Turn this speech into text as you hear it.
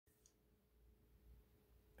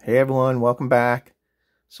Hey everyone, welcome back.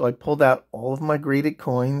 So I pulled out all of my graded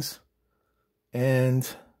coins,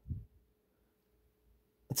 and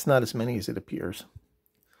it's not as many as it appears.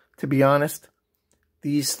 To be honest,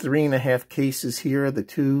 these 3.5 cases here, the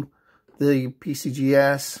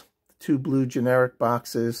PCGS, the 2 blue generic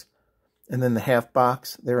boxes, and then the half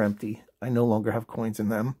box, they're empty. I no longer have coins in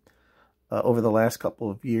them. Over the last couple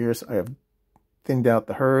of years, I have thinned out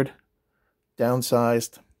the herd,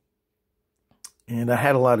 downsized, and I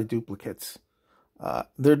had a lot of duplicates.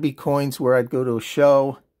 There'd be coins where I'd go to a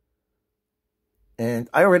show, and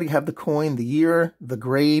I already have the coin, the year, the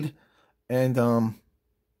grade, and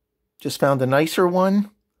just found a nicer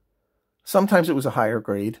one. Sometimes it was a higher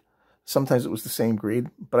grade. Sometimes it was the same grade.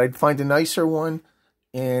 But I'd find a nicer one,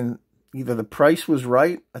 and either the price was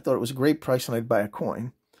right, I thought it was a great price, and I'd buy a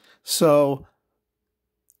coin. So,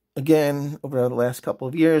 again, over the last couple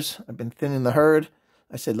of years, I've been thinning the herd.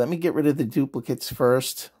 I said, let me get rid of the duplicates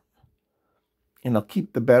first, and I'll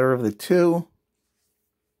keep the better of the two.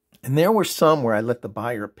 And there were some where I let the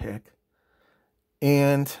buyer pick.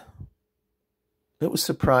 And it was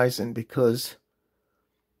surprising because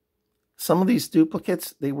some of these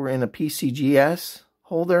duplicates, they were in a PCGS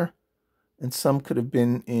holder, and some could have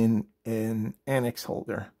been in an ANACS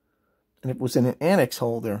holder. And if it was in an ANACS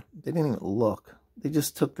holder, they didn't even look. They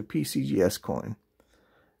just took the PCGS coin.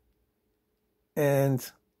 And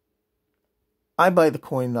I buy the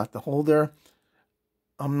coin, not the holder.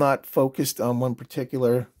 I'm not focused on one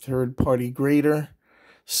particular third-party grader.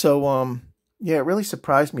 So, yeah, it really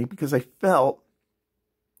surprised me because I felt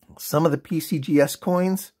some of the PCGS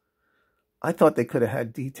coins, I thought they could have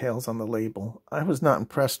had details on the label. I was not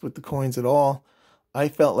impressed with the coins at all. I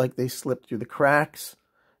felt like they slipped through the cracks.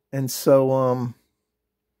 And so,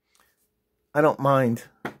 I don't mind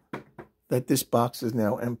that this box is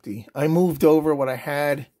now empty. I moved over what I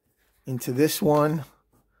had into this one,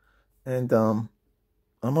 and I'm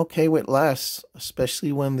okay with less,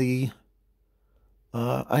 especially when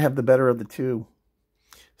I have the better of the two.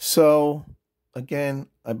 So again,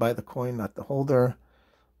 I buy the coin, not the holder.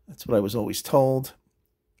 That's what I was always told.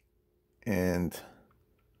 And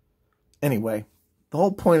anyway, the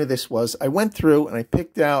whole point of this was I went through and I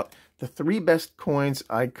picked out the 3 best coins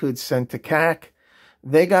I could send to CAC.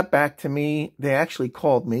 They got back to me. They actually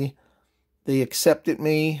called me. They accepted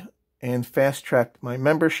me and fast-tracked my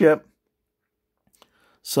membership.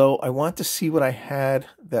 So I want to see what I had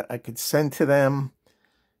that I could send to them.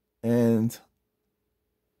 And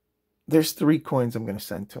there's 3 coins I'm going to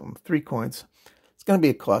send to them. 3 coins. It's going to be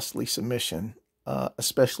a costly submission,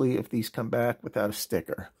 especially if these come back without a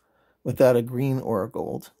sticker, without a green or a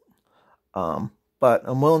gold. But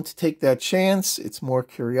I'm willing to take that chance. It's more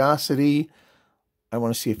curiosity. I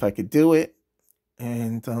want to see if I could do it.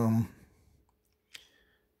 And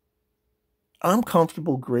I'm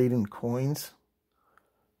comfortable grading coins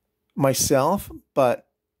myself, but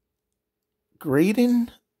grading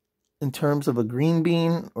in terms of a green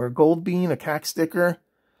bean or a gold bean, a CAC sticker,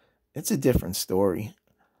 it's a different story.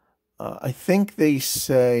 I think they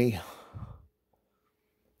say,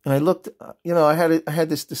 and I looked, I had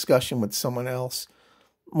this discussion with someone else,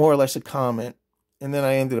 more or less a comment, and then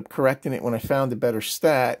I ended up correcting it when I found a better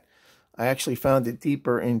stat. I actually found it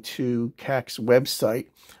deeper into CAC's website.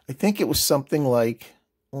 I think it was something like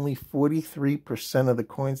only 43% of the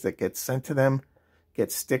coins that get sent to them get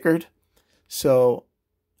stickered. So,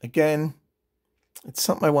 again, it's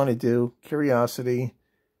something I want to do. Curiosity.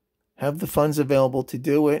 Have the funds available to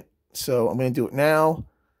do it. So, I'm going to do it now.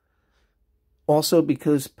 Also,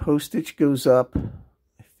 because postage goes up,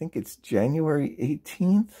 I think it's January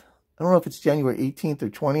 18th. I don't know if it's January 18th or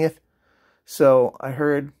 20th. So, I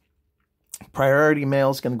heard priority mail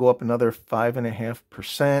is going to go up another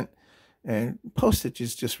 5.5%. And postage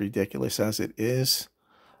is just ridiculous as it is.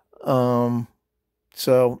 So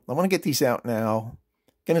I want to get these out now.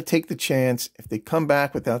 Going to take the chance. If they come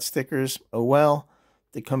back without stickers, oh well.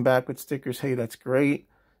 If they come back with stickers, hey, that's great.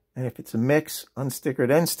 And if it's a mix,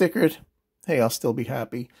 unstickered and stickered, hey, I'll still be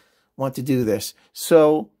happy. Want to do this.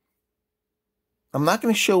 So I'm not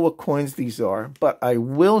going to show what coins these are, but I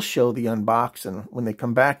will show the unboxing when they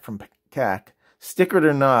come back from CAC. Stickered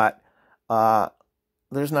or not,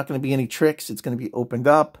 there's not going to be any tricks. It's going to be opened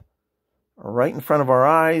up right in front of our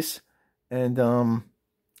eyes. And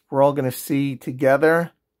we're all going to see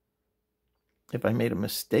together if I made a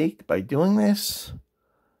mistake by doing this.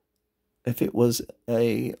 If it was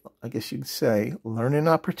I guess you'd say, learning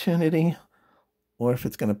opportunity. Or if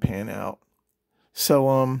it's going to pan out.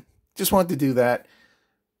 So, just wanted to do that.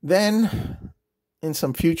 Then, in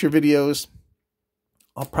some future videos,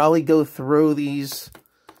 I'll probably go through these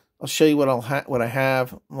I'll show you what I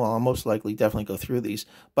have. Well, I'll most likely definitely go through these,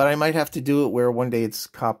 but I might have to do it where one day it's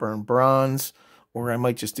copper and bronze, or I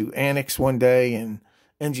might just do ANACS one day and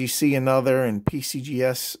NGC another and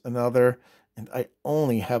PCGS another. And I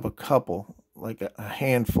only have a couple, like a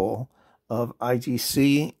handful of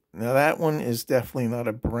IGC. Now that one is definitely not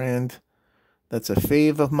a brand that's a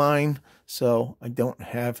fave of mine, so I don't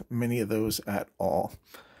have many of those at all.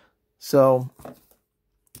 So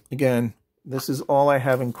again, this is all I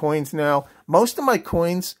have in coins now. Most of my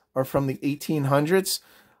coins are from the 1800s.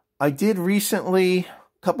 I did recently, a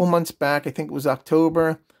couple months back, I think it was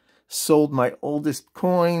October, sold my oldest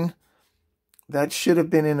coin. That should have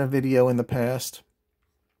been in a video in the past.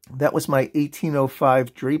 That was my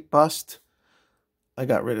 1805 drape bust. I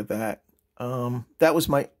got rid of that. That was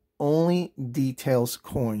my only details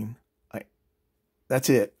coin. That's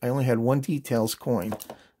it. I only had one details coin.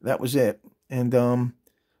 That was it. And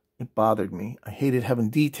it bothered me. I hated having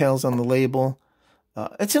details on the label.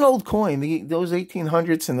 It's an old coin. Those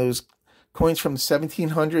 1800s and those coins from the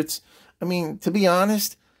 1700s. I mean, to be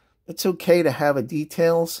honest, it's okay to have a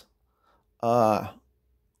details on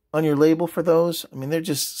your label for those. I mean, they're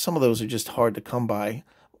just, some of those are just hard to come by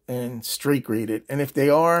and straight graded. And if they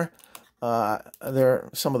are,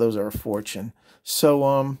 some of those are a fortune.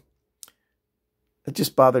 So it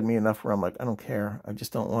just bothered me enough where I'm like, I don't care. I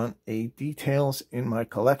just don't want a details in my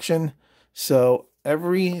collection. So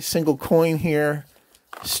every single coin here,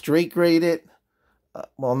 straight graded.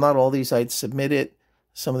 Well, not all these I'd submit it.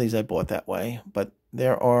 Some of these I bought that way, but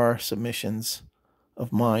there are submissions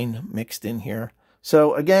of mine mixed in here.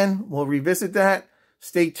 So again, we'll revisit that.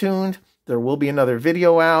 Stay tuned. There will be another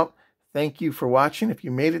video out. Thank you for watching if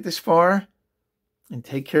you made it this far, and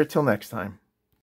take care till next time.